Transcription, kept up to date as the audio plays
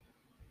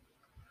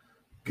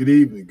Good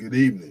evening. Good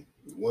evening.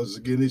 Once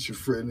again, it's your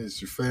friend,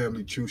 it's your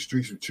family, True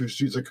Streets with True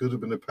Streets. I could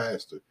have been a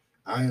pastor.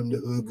 I am the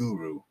Hood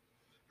Guru.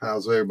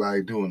 How's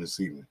everybody doing this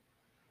evening?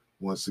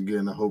 Once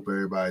again, I hope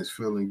everybody's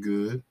feeling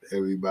good.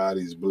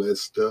 Everybody's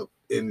blessed up.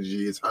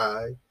 Energy is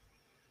high.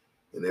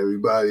 And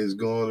everybody is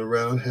going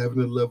around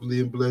having a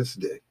lovely and blessed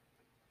day.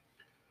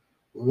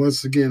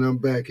 Once again, I'm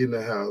back in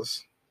the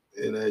house.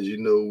 And as you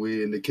know,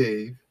 we're in the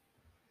cave.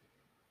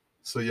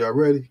 So, y'all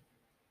ready?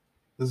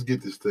 Let's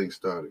get this thing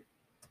started.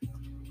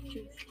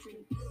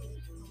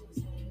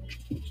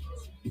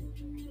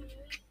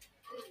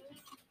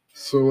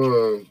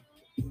 So,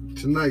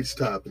 tonight's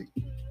topic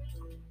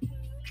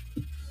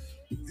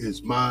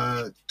is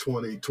my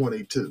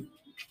 2022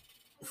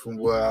 from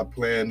where I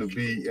plan to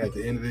be at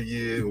the end of the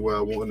year and where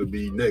I want to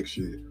be next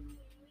year.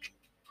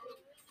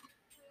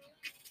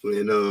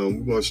 And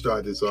we're going to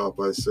start this off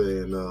by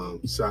saying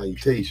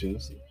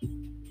salutations.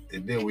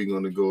 And then we're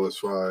going to go as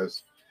far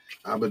as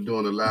I've been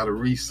doing a lot of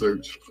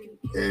research.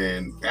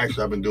 And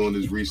actually, I've been doing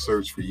this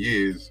research for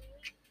years.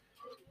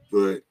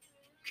 But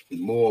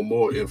more and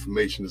more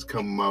information is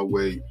coming my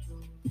way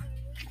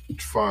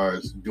as far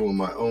as doing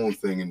my own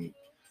thing and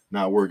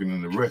not working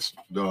in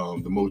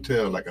the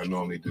motel like I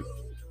normally do.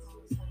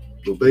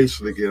 But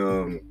basically,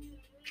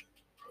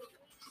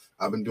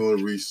 I've been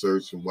doing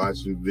research and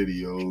watching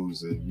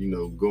videos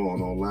and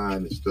going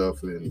online and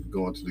stuff and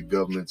going to the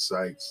government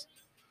sites,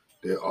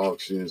 their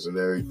auctions and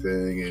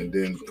everything, and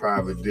then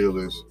private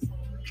dealers.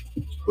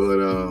 But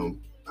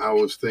I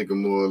was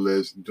thinking more or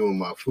less doing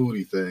my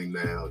foodie thing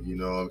now. You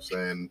know what I'm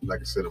saying?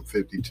 Like I said, I'm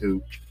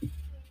 52,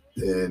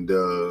 and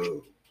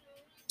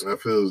I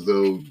feel as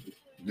though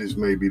this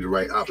may be the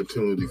right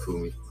opportunity for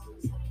me.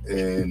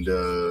 And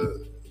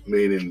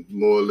meaning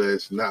more or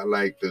less not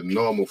like the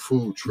normal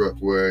food truck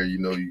where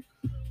you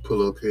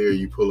pull up here,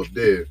 you pull up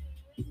there.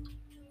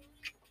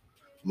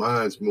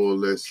 Mine's more or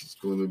less it's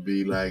going to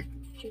be like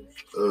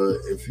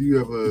if you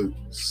ever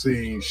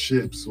seen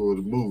ships or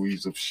the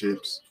movies of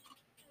ships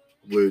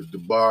with the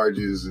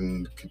barges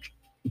and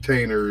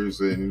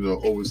containers and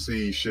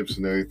overseas ships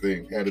and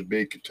everything had the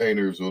big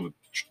containers or the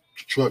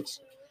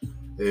trucks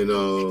and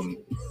the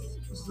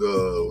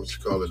what you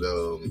call it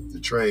the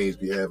trains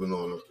be having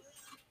on them.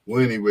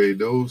 Well, anyway,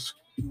 those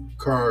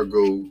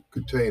cargo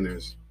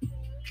containers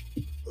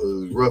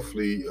are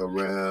roughly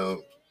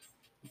around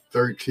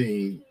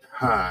 13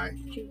 high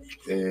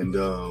and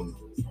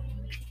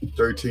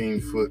 13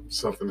 foot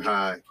something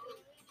high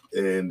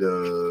and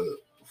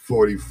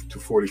 40 to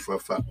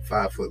 45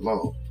 5 foot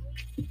long.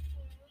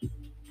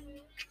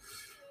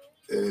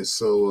 And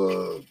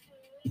so,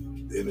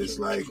 and it's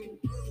like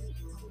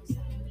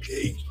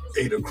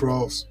eight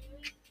across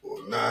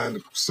or nine,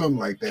 something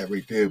like that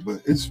right there.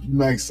 But it's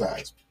nice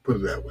size, put it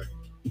that way.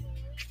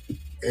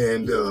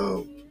 And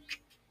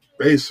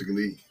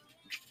basically,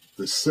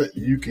 the set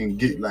you can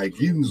get like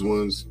used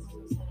ones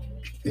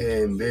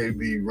and they'd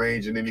be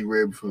ranging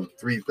anywhere from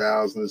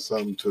 3,000 or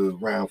something to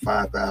around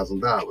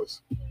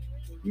 $5,000,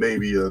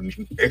 maybe an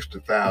extra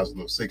 1,000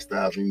 or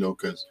 6,000.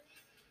 Because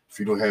if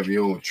you don't have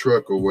your own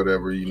truck or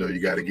whatever, you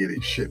got to get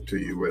it shipped to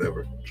you,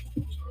 whatever.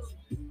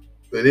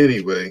 But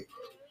anyway,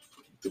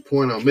 the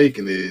point I'm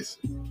making is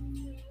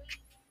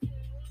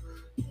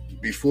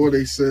before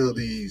they sell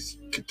these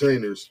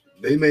containers,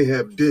 they may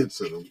have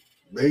dents in them,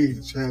 may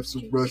have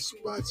some rust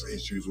spots,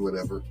 issues,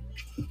 whatever.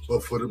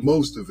 But for the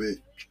most of it,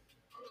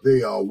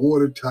 they are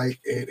watertight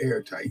and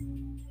airtight.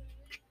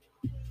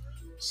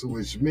 So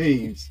which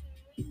means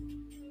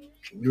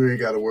you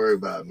ain't got to worry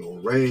about no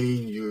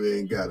rain. You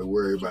ain't got to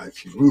worry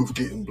about your roof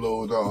getting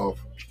blown off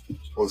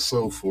or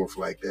so forth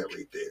like that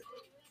right there.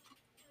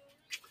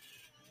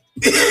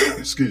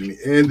 Excuse me.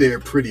 And they're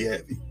pretty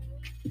heavy.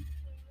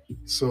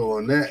 So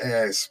on that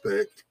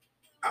aspect,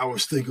 I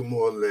was thinking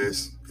more or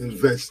less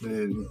investing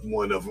in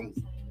one of them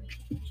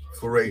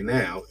for right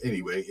now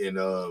anyway. And,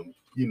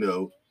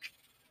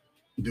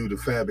 do the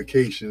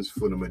fabrications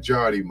for the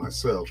majority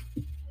myself.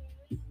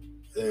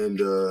 And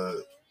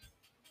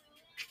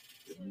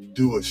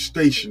do a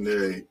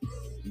stationary,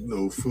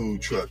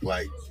 food truck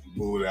like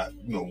without,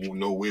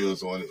 no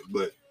wheels on it,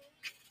 but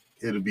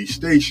it'll be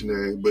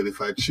stationary. But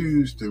if I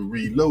choose to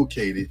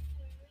relocate it,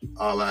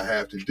 all I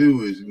have to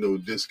do is,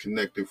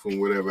 disconnect it from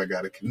whatever I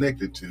got to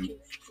connect it to.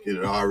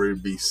 It'll already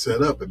be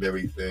set up and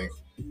everything,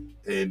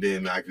 and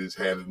then I can just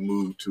have it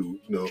moved to,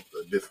 a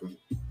different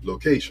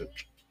location.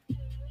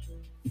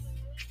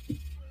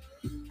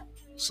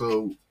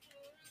 So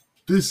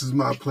this is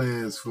my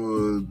plans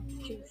for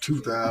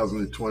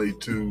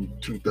 2022,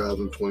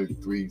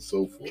 2023,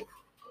 so forth.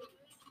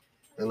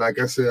 And like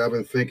I said, I've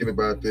been thinking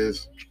about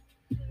this,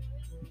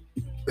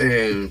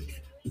 and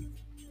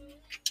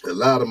a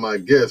lot of my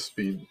guests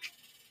be,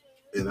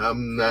 and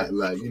I'm not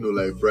like,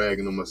 like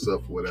bragging on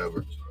myself or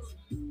whatever,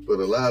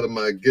 but a lot of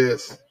my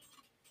guests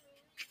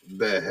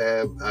that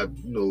I've,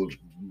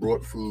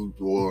 brought food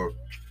or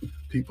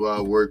people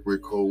I work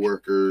with,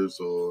 co-workers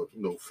or,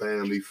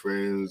 family,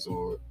 friends,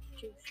 or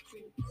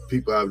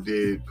people I've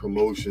did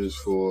promotions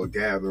for,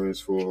 gatherings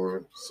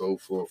for, so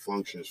for,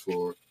 functions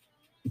for,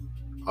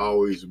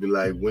 always be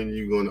like, when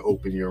you going to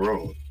open your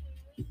own?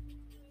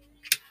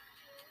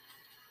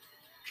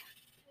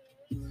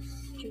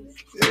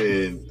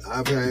 And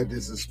I've had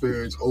this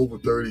experience over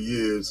 30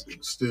 years,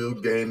 still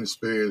gaining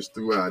experience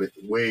throughout it,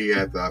 way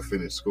after I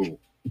finished school.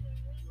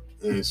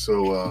 And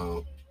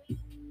so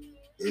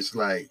it's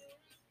like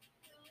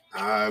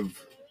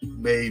I've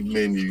made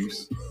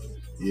menus,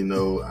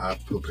 I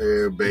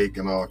prepare, bake,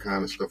 and all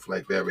kind of stuff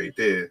like that right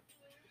there.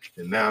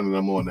 And now that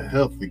I'm on the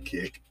healthy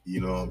kick,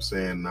 you know what I'm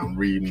saying? I'm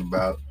reading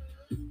about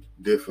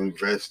different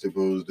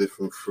vegetables,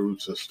 different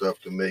fruits and stuff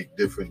to make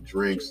different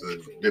drinks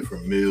and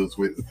different meals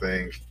with the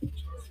things.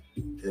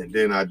 And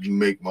then I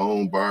make my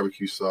own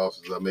barbecue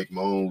sauces. I make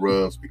my own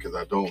rubs because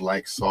I don't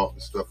like salt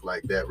and stuff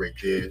like that right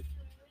there.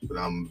 But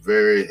I'm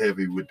very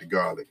heavy with the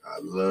garlic. I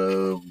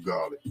love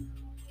garlic.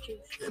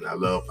 And I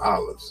love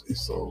olives. And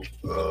so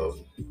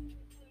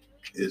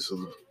it's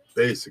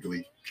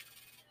basically,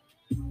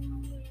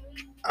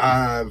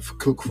 I've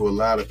cooked for a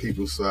lot of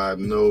people, so I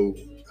know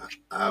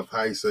a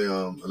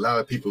lot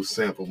of people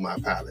sample my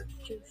palate.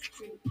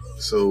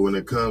 So when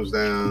it comes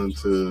down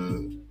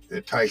to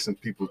enticing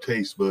people's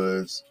taste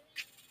buds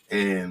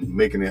and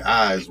making their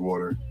eyes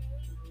water,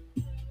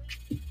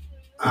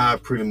 I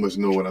pretty much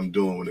know what I'm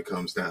doing when it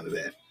comes down to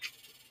that.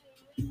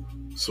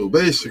 So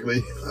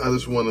basically, I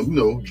just want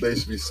to,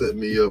 basically set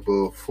me up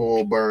a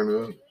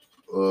 4-burner,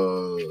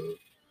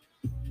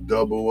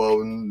 double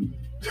oven,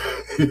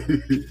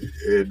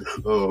 and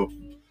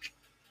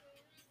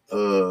a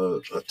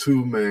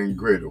 2-man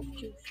griddle.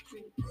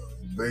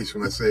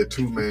 Basically, when I say a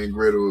 2-man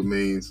griddle, it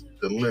means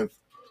the length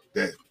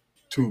that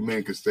 2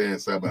 men can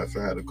stand side by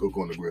side to cook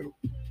on the griddle,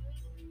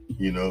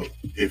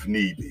 if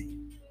need be.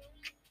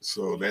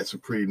 So that's a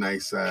pretty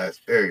nice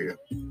sized area.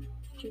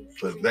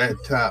 But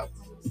that top,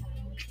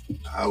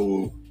 I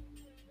will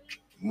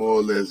more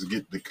or less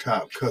get the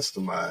top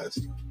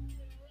customized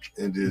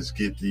and just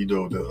get the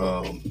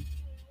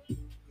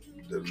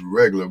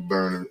regular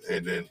burner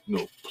and then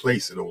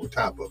place it over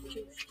top of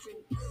it.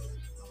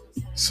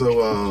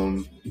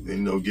 So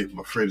get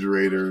my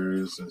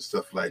refrigerators and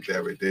stuff like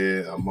that right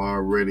there. I'm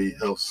already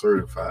health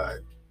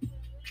certified.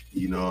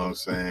 You know what I'm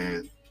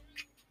saying?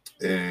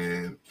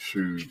 And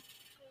shoot,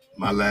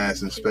 my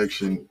last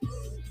inspection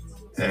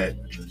at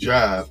the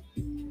job,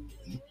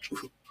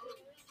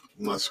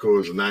 my score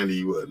is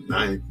 99,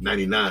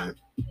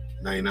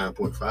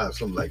 99.5,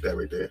 something like that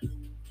right there.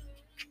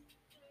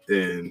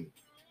 And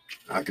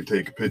I could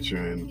take a picture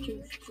and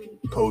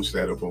post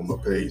that up on my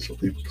page so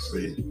people can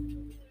see it.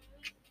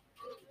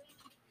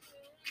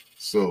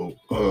 So,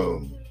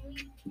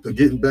 but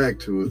getting back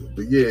to it,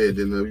 but yeah,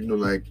 then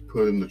like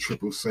putting the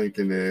triple sink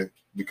in there,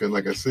 because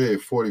like I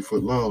said, 40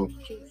 foot long,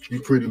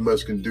 you pretty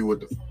much can do what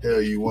the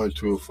hell you want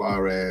to as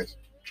far as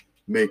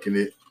making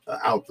it an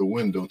out the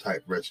window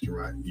type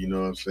restaurant. You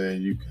know what I'm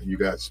saying? You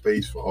got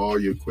space for all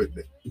your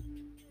equipment.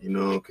 You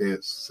know what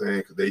I'm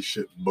saying? Because they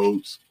ship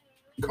boats,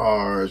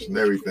 cars, and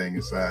everything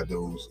inside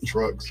those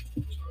trucks.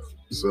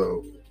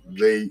 So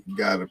they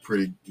got a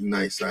pretty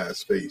nice size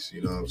space.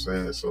 You know what I'm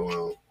saying?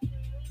 So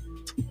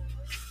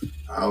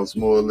I was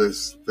more or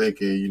less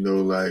thinking,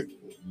 like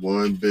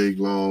one big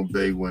long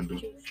bay window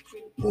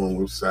on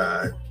one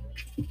side,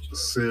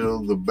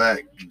 seal the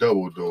back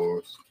double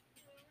doors.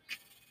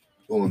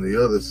 On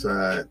the other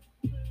side,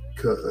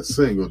 cut a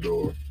single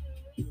door.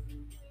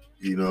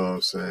 You know what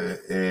I'm saying?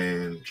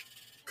 And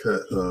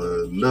cut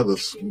another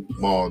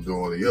small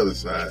door on the other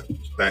side,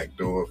 back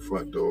door,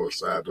 front door,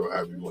 side door,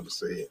 however you want to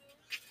say it.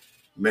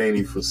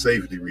 Mainly for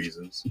safety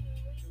reasons.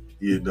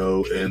 And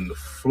the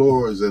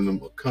floors in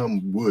them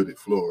come wooded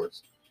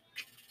floors.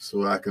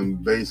 So I can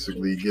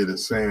basically get a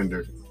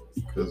sander,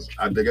 because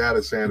I got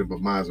a sander, but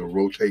mine's a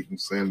rotating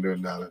sander,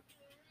 not a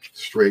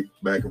straight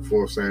back and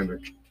forth sander.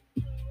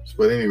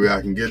 But anyway,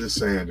 I can get a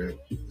sander,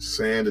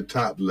 sand the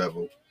top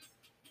level,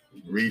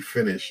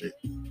 refinish it,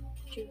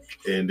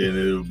 and then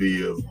it'll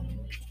be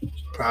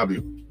probably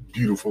a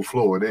beautiful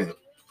floor then.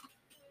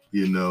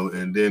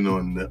 And then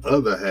on the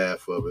other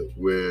half of it,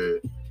 where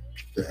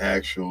the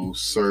actual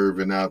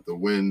serving out the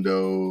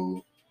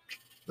window,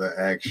 the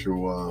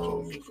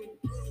actual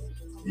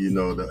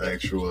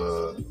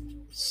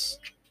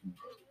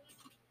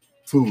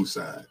food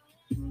side,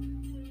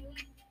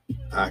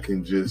 I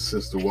can just,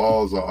 since the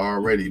walls are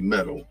already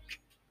metal,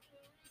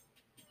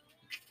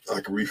 I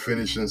can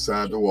refinish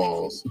inside the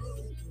walls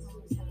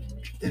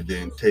and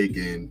then take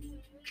in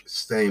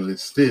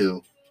stainless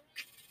steel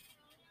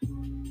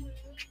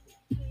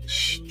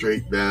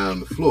straight down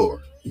the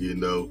floor,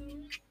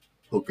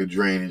 hook a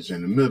drainage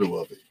in the middle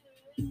of it.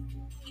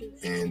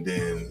 And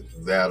then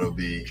that'll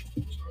be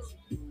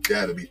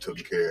taken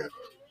care of.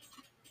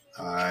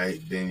 All right,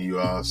 then you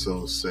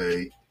also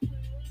say,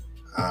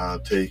 I'll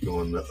take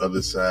on the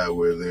other side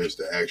where there's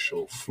the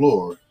actual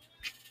floor.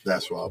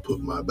 That's where I'll put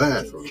my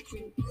bathroom.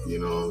 You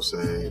know what I'm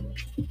saying?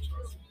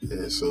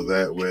 And so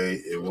that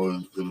way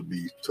it'll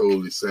be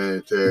totally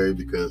sanitary,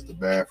 because the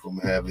bathroom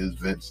have its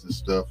vents and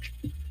stuff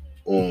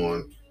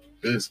on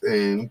this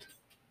end,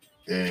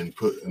 and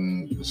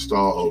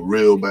install a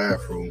real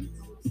bathroom,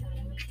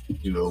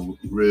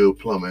 real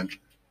plumbing,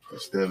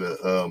 instead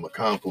of a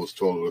compost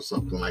toilet or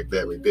something like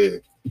that right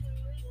there.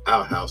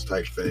 Outhouse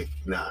type thing.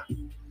 Nah.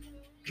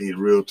 Need a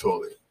real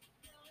toilet.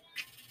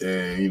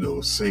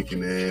 and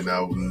sinking in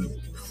out and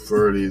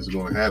further is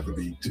going to have to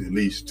be at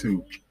least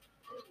two.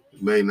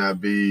 It may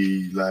not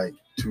be like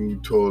two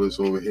toilets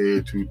over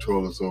here, two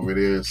toilets over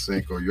there,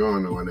 sink or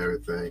urinal and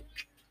everything,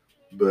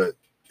 but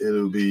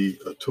it'll be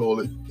a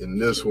toilet in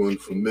this one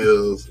for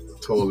males, a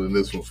toilet in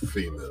this one for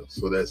females.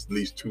 So that's at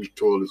least two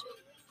toilets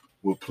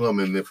with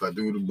plumbing. If I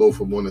do both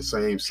of them on the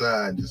same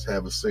side, just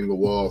have a single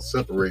wall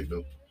separating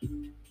them,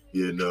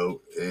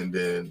 and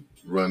then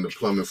run the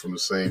plumbing from the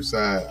same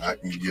side, I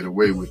can get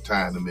away with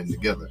tying them in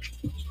together.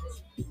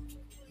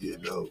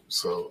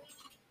 So,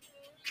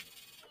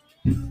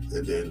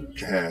 and then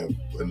have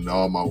and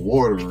all my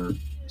water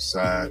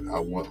side I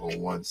want on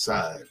one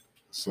side.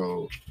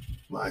 So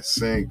my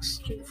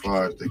sinks, as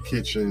far as the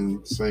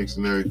kitchen sinks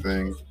and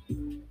everything,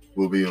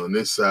 will be on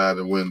this side of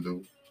the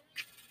window.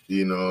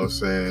 You know what I'm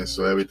saying?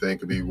 So everything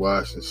can be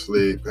washed and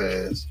slid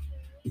past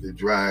the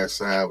dry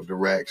side with the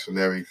racks and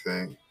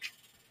everything.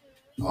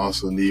 I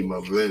also need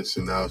my vents,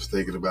 and I was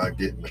thinking about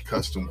getting a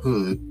custom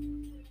hood.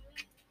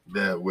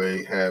 That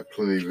way, have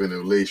plenty of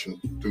ventilation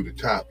through the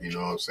top, you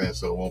know what I'm saying?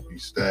 So it won't be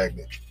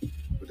stagnant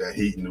with that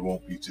heat, and it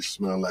won't be just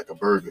smell like a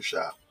burger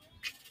shop.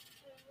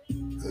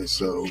 And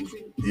so,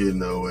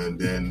 and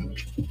then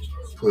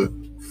put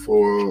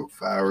 4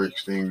 fire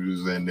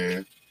extinguishers in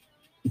there,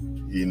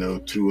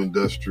 2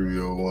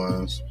 industrial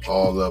ones,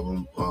 all of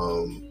them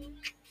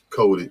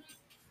coated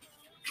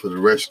for the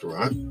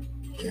restaurant.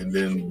 And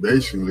then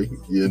basically,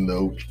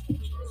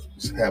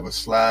 just have a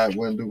slide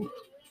window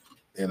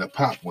and a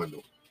pop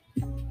window.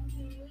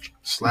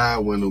 Slide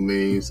window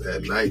means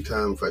at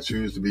nighttime, if I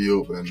choose to be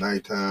open at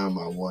nighttime,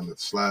 I want a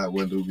slide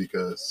window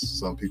because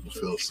some people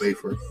feel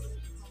safer.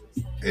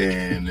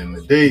 And in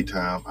the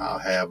daytime, I'll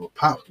have a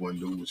pop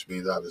window, which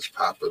means I'll just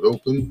pop it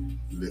open,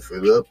 lift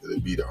it up. It'll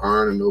be the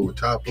ironing over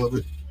top of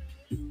it.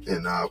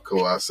 And I'll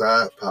go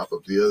outside, pop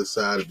up the other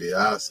side. It'll be an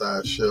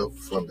outside shelf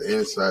from the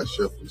inside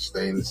shelf with a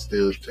stainless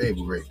steel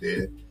table right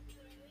there.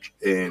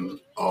 And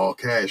all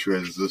cash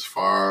registers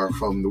far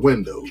from the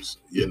windows,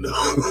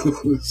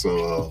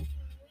 So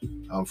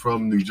I'm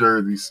from New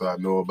Jersey, so I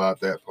know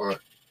about that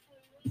part.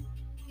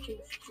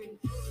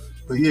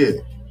 But yeah,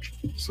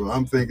 so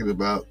I'm thinking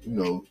about,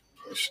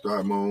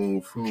 start my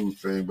own food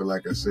thing. But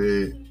like I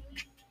said,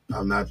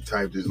 I'm not the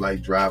type that's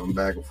like driving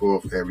back and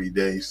forth every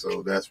day.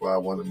 So that's why I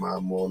wanted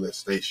mine more or less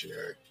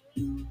stationary.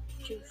 And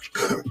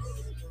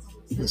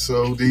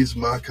so these are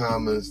my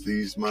comments.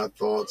 These are my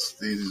thoughts.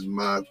 These are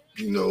my,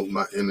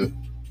 my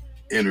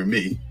inner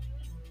me.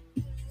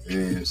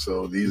 And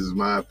so these are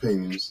my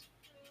opinions.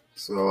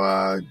 So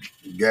I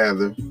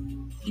gather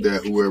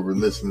that whoever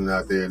listening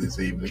out there this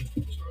evening,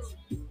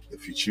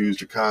 if you choose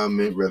to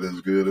comment, whether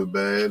it's good or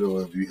bad,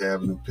 or if you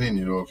have an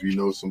opinion, or if you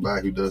know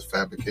somebody who does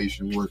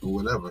fabrication work or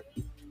whatever,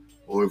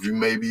 or if you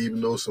maybe even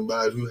know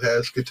somebody who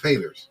has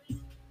containers,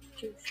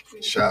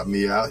 shout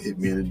me out, hit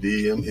me in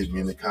the DM, hit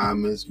me in the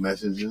comments,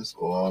 messages,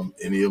 or on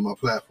any of my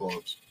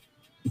platforms.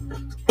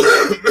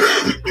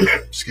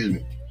 Excuse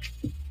me.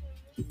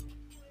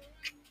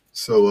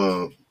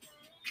 So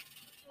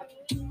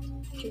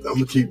I'm going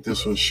to keep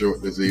this one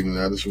short this evening.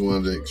 I just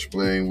wanted to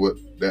explain what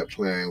that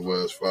plan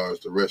was as far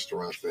as the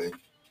restaurant thing.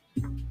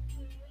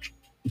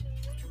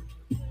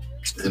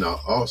 And I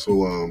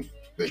also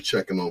been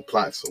checking on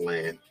plots of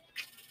land.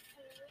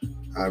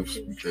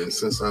 And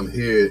since I'm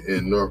here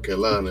in North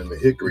Carolina in the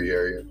Hickory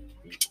area,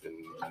 in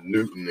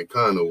Newton and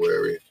Conroe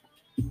area,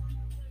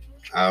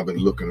 I've been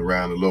looking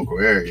around the local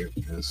area.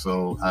 And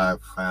so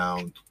I've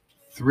found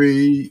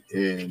 3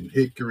 in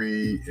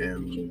Hickory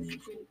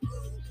and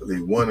I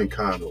believe 1 in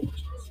Conroe.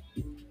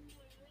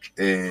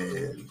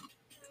 And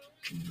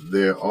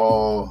they're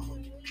all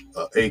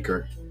an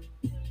acre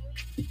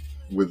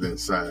within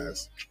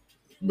size,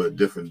 but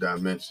different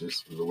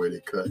dimensions of the way they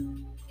cut.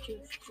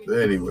 But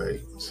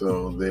anyway,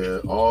 so they're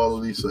all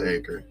at least an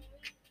acre,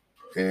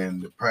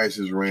 and the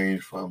prices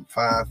range from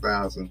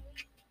 $5,000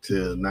 to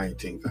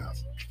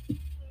 $19,000.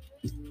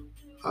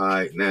 All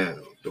right, now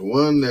the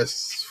one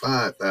that's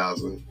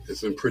 $5,000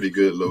 is in pretty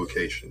good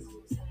location,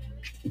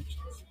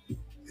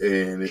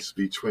 and it's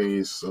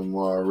between some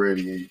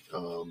already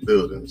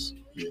buildings,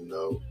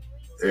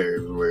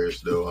 areas where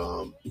it's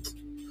though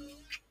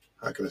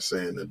how can I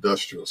say, an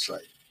industrial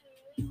site.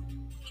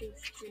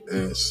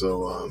 And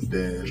so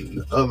then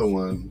the other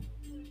one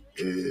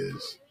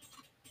is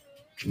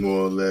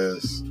more or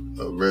less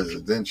a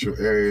residential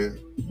area,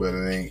 but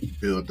it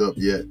ain't built up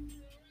yet.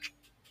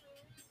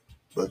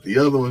 But the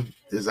other one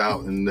is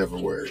out in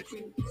Neverwhere,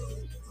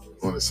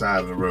 on the side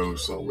of the road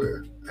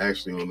somewhere.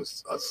 Actually on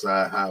a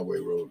side highway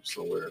road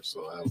somewhere.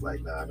 So I was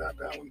like, nah, not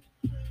that one.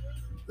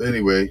 But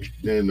anyway,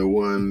 then the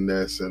one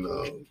that's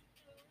in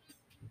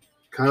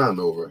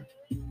Conover,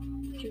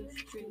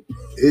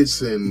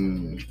 it's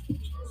in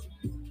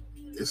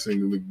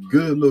a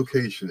good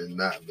location and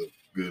not a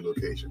good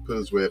location. Put it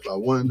this way, if I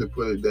wanted to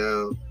put it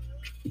down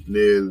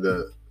near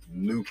the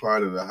new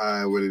part of the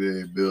highway that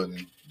they're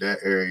building, that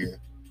area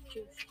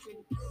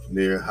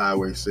near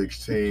Highway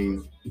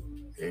 16,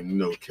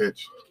 and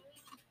catch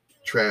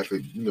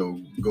traffic,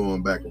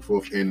 going back and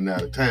forth in and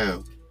out of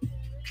town,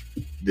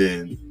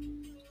 then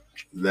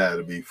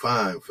that'll be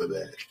fine for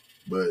that.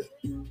 But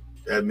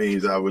that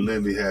means I would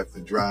literally have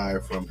to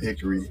drive from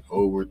Hickory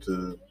over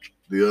to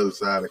the other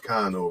side of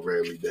Conover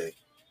every day,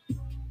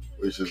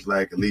 which is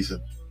like at least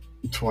a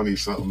 20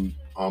 something,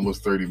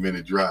 almost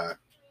 30-minute drive.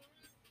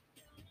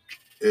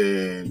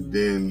 And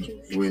then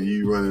when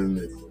you run in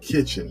the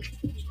kitchen,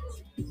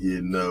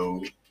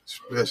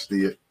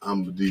 especially if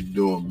I'm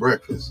doing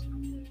breakfast,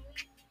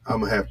 I'm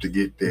going to have to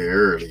get there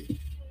early.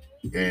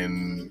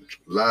 And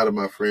a lot of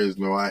my friends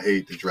know I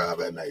hate to drive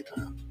at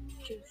nighttime.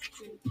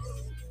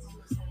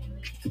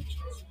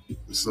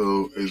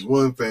 So it's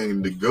one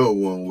thing to go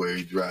one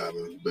way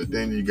driving, but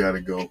then you got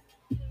to go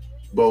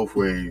both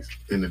ways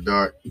in the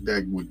dark.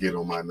 That would get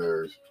on my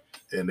nerves.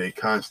 And they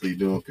constantly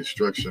doing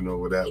construction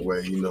over that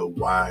way,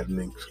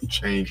 widening,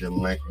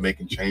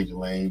 making changing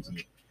lanes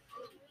and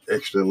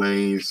extra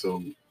lanes.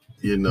 So,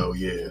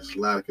 it's a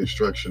lot of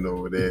construction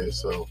over there.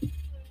 So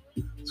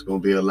it's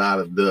going to be a lot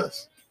of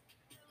dust.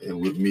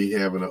 And with me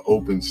having an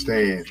open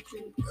stand,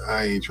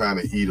 I ain't trying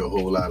to eat a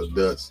whole lot of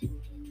dust,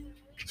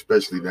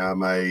 especially now at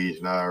my age,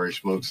 and I already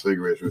smoke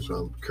cigarettes, which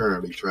I'm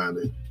currently trying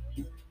to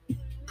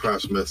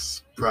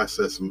process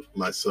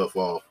myself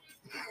off.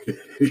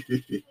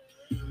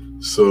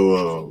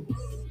 So,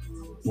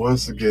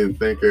 once again,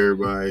 thank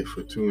everybody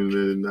for tuning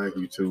in tonight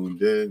who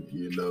tuned in,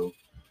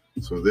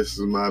 So this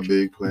is my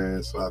big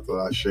plan, so I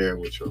thought I'd share it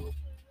with y'all.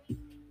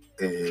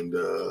 And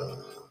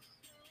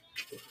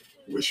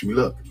wish me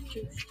luck,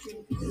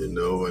 and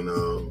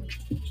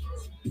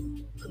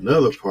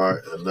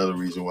another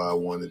reason why I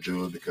wanted to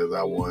do it, because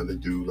I wanted to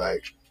do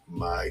like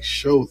my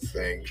show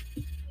thing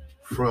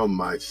from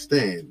my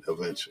stand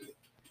eventually.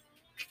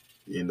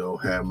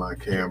 Have my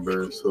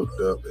cameras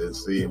hooked up, and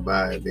seeing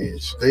by it being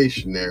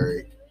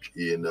stationary,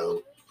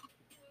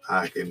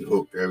 I can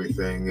hook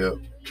everything up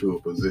to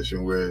a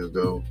position where as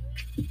though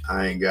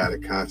I ain't got to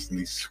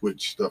constantly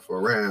switch stuff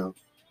around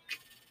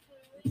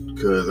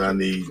because I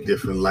need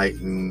different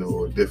lighting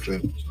or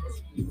different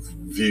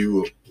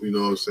view,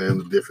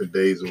 the different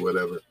days or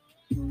whatever.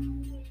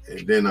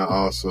 And then I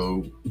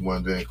also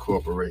wanted to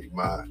incorporate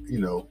my,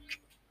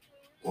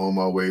 on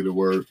my way to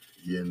work,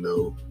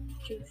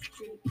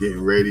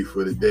 getting ready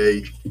for the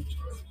day,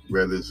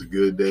 whether it's a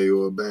good day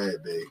or a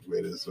bad day,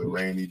 whether it's a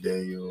rainy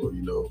day or,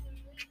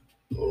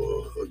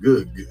 or a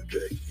good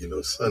day,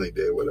 sunny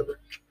day, whatever.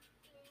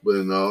 But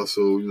then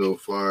also,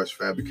 as far as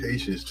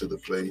fabrications to the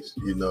place,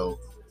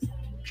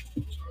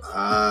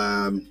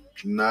 I'm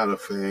not a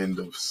fan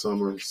of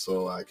summer,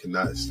 so I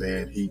cannot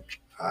stand heat.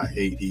 I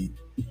hate heat.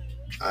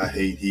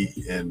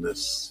 And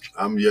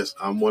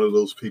I'm one of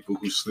those people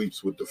who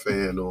sleeps with the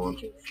fan on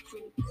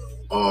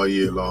all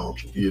year long,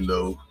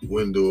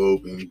 window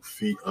open,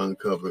 feet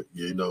uncovered,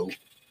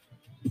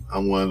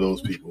 I'm one of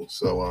those people.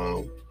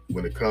 So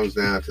when it comes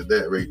down to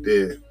that right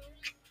there,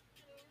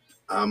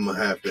 I'm going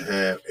to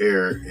have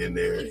air in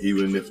there,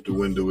 even if the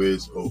window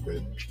is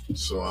open.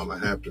 So I'm going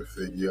to have to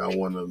figure I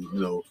want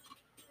to,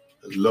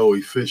 low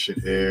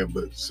efficient air,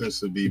 but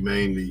since it'll be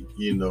mainly,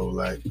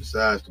 like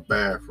besides the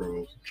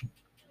bathrooms,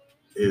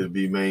 it'll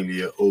be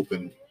mainly an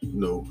open,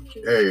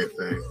 area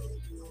thing.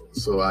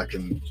 So I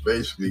can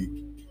basically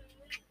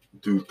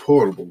do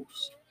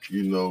portables,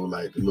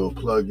 like the little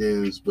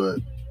plug-ins, but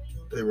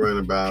they run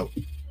around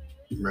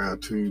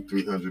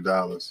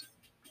 $200-$300.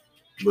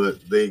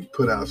 But they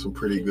put out some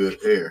pretty good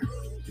air,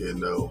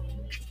 and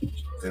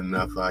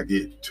if I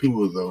get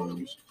two of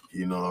those,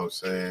 you know what I'm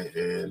saying?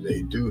 And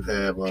they do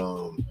have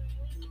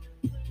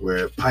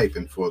where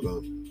piping for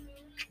them,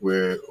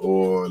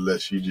 or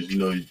unless you just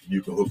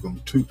you can hook them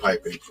to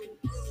piping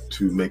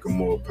to make them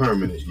more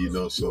permanent,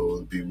 so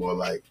it'd be more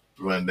like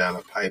run down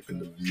a pipe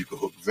and you can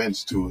hook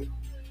vents to it.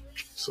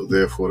 So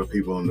therefore the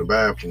people in the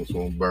bathrooms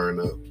won't burn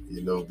up,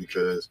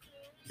 because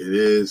it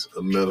is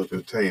a metal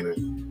container.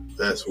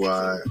 That's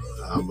why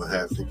I'm gonna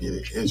have to get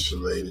it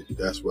insulated.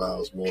 That's why I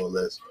was more or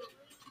less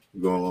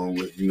going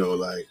with,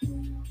 like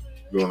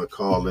going to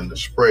call in the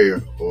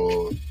sprayer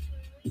or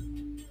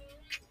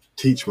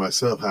teach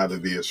myself how to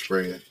be a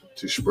sprayer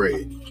to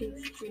spray it.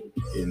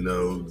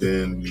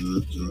 Then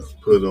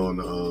put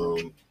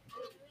on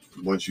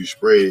once you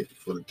spray it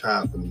for the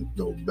top and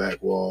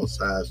back wall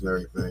sides and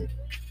everything.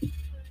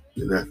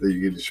 Then after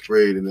you get it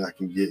sprayed, then I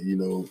can get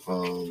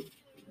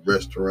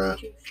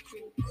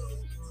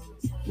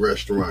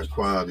restaurant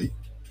quality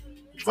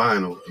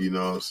vinyl, you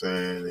know what I'm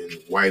saying, and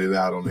white it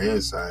out on the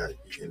inside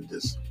and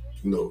just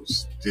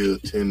steel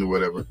tin or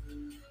whatever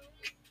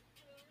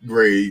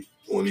grade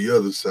on the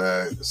other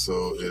side,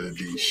 so it'll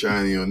be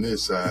shiny on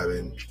this side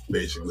and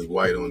basically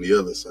white on the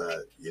other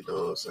side, you know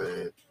what I'm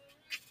saying,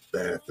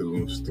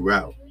 bathrooms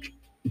throughout.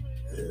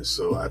 And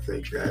so I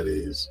think that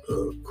is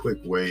a quick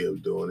way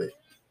of doing it,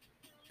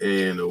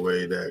 and a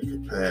way that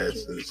could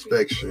pass the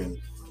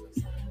inspection,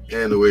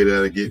 and a way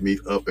that'll get me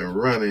up and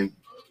running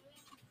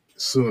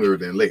sooner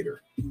than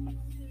later.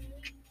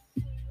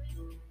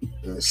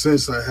 And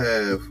since I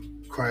have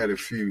quite a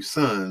few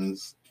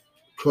sons,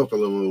 a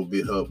couple of them will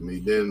be helping me.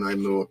 Then I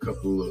know a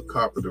couple of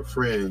carpenter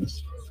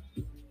friends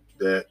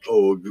that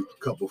owe a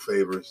couple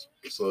favors.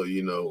 So,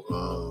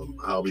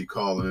 I'll be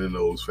calling in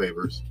those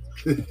favors.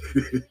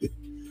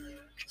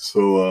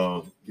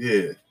 So,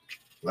 yeah,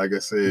 like I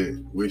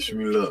said, wish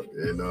me luck.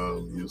 And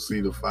you'll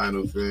see the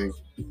final thing.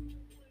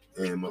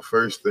 And my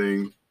first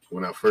thing,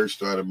 when I first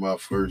started my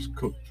first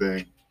cook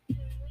thing,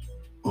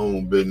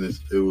 home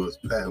business, it was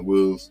Pat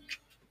Will's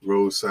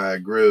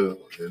Roadside Grill.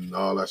 And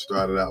all I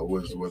started out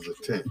was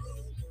a tent.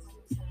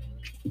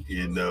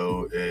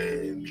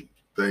 And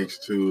thanks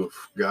to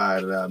a guy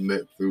that I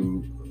met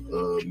through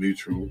a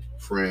mutual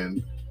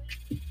friend,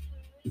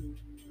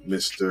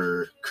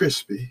 Mr.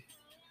 Crispy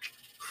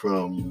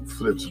from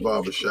Flip's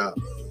Barbershop,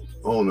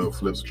 owner of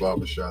Flip's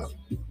Barbershop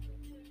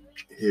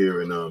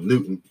here in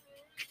Newton.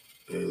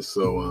 And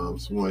so I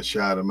just want to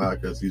shout him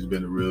out because he's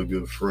been a real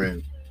good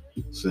friend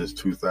since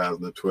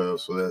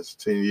 2012. So that's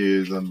 10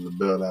 years under the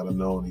belt I've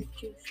known him.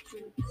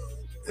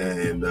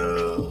 And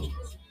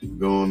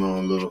going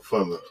on a little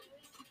further.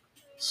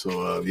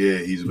 So, yeah,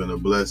 he's been a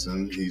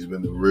blessing. He's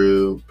been a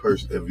real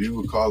person. If you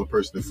would call a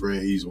person a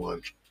friend, he's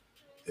one.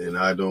 And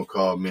I don't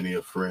call many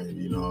a friend,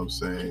 you know what I'm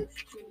saying?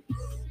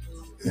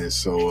 And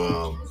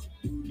so,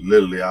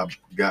 literally, I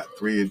brought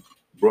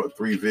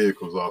 3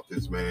 vehicles off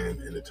this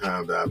man in the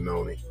time that I've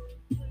known him.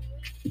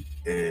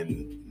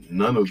 And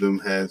none of them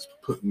has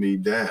put me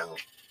down,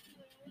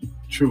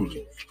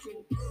 truly.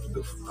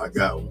 I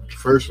got the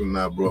first one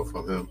I brought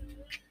from him.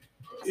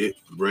 It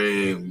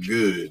ran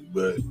good,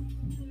 but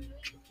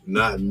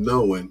not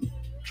knowing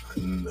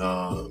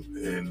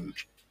and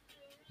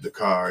the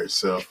car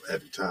itself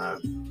at the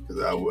time,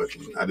 because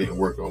I didn't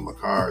work on my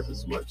cars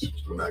as much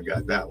when I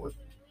got that one.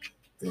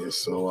 And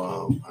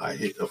so I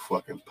hit a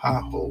fucking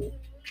pothole.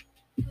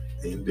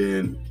 And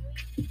then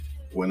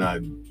when I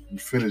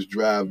finished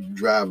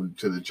driving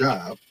to the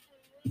job,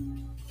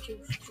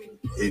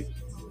 it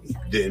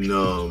didn't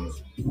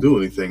do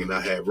anything, and I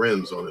had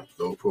rims on it,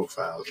 low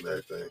profiles and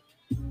everything.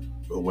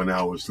 But when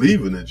I was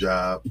leaving the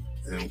job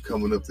and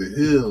coming up the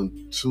hill,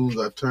 as soon as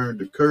I turned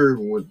the curve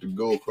and went to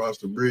go across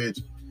the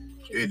bridge,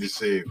 it just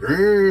said,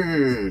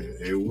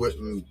 it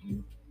wouldn't,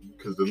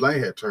 because the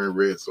light had turned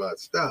red, so I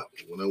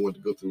stopped. When I went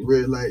to go through the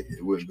red light,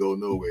 it wouldn't go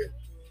nowhere.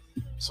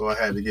 So I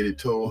had to get it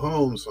towed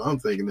home. So I'm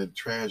thinking that the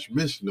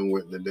transmission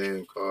went in the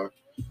damn car.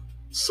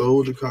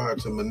 Sold the car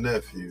to my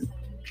nephew.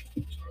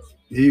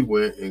 He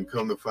went and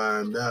come to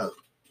find out,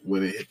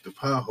 when it hit the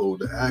pothole,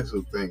 the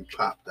axle thing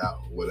popped out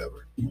or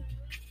whatever.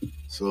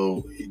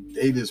 So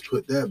they just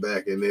put that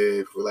back in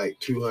there for like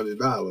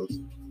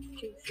 $200.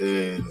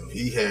 And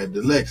he had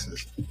the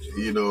Lexus,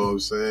 you know what I'm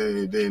saying?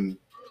 And then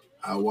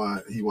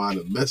he wound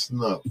up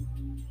messing up,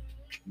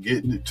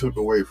 getting it took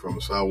away from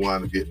him. So I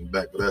wound up getting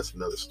back, but that's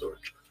another story.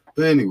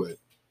 But anyway,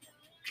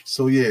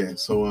 so yeah,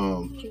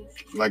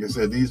 like I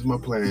said, these are my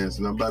plans,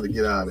 and I'm about to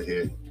get out of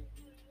here.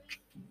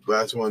 But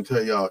I just want to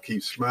tell y'all,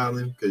 keep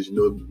smiling, because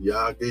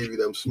y'all gave you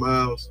them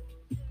smiles.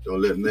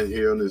 Don't let nothing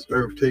here on this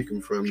earth take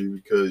them from you,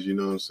 because you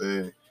know what I'm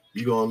saying,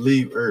 you're going to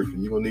leave earth,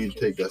 and you're going to need to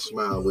take that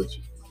smile with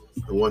you.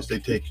 And once they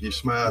take your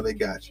smile, they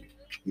got you.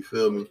 You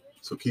feel me?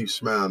 So keep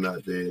smiling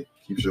out there.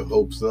 Keep your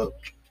hopes up.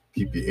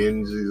 Keep your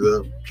energies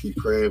up. Keep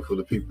praying for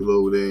the people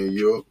over there in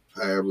Europe,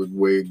 however the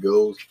way it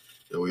goes.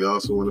 And we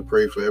also want to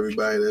pray for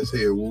everybody that's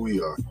here where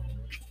we are.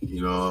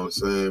 You know what I'm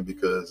saying?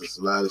 Because there's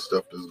a lot of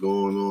stuff that's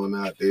going on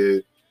out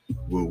there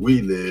where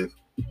we live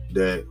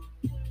that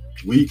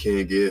we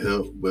can't get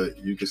help, but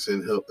you can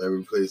send help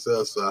every place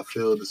else. So I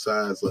feel the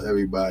size of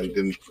everybody.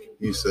 Then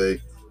you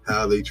say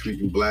how they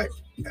treating black,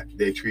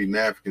 they treating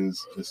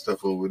Africans and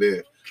stuff over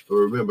there. But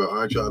remember,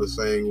 aren't y'all the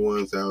same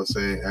ones that were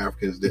saying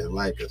Africans didn't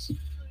like us?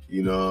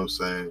 You know what I'm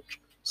saying?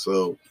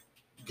 So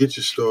get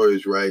your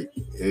stories right,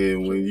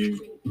 and when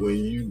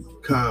you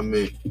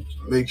comment,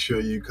 make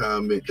sure you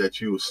comment that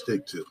you will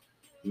stick to.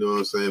 You know what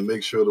I'm saying?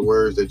 Make sure the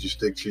words that you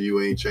stick to,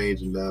 you ain't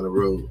changing down the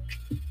road.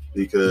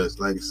 Because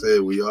like I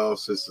said, we all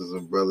sisters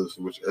and brothers,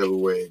 whichever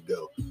way it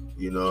go.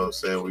 You know what I'm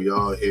saying? We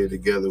all here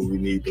together. We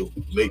need to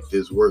make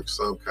this work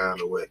some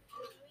kind of way.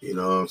 You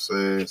know what I'm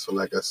saying? So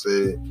like I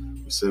said,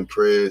 we send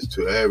prayers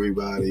to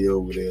everybody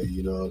over there,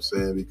 you know what I'm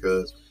saying?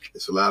 Because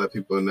it's a lot of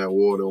people in that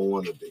war don't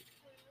want to be.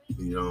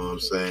 You know what I'm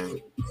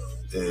saying?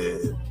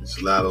 And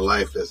it's a lot of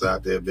life that's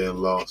out there being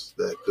lost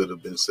that could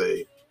have been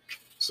saved.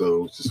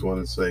 So just want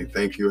to say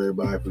thank you,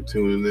 everybody, for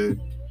tuning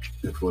in.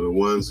 And for the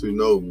ones who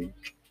know me,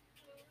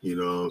 you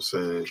know what I'm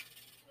saying,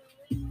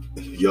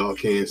 y'all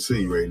can't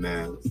see right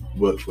now.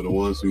 But for the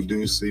ones who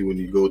do see, when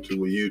you go to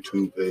a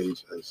YouTube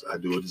page, I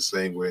do it the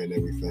same way and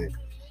everything.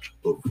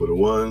 But for the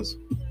ones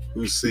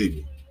who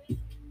see me,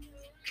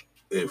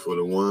 and for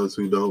the ones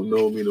who don't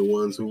know me, the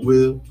ones who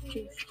will,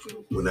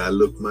 when I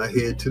look my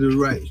head to the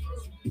right,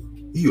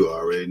 you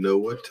already know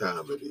what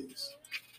time it is.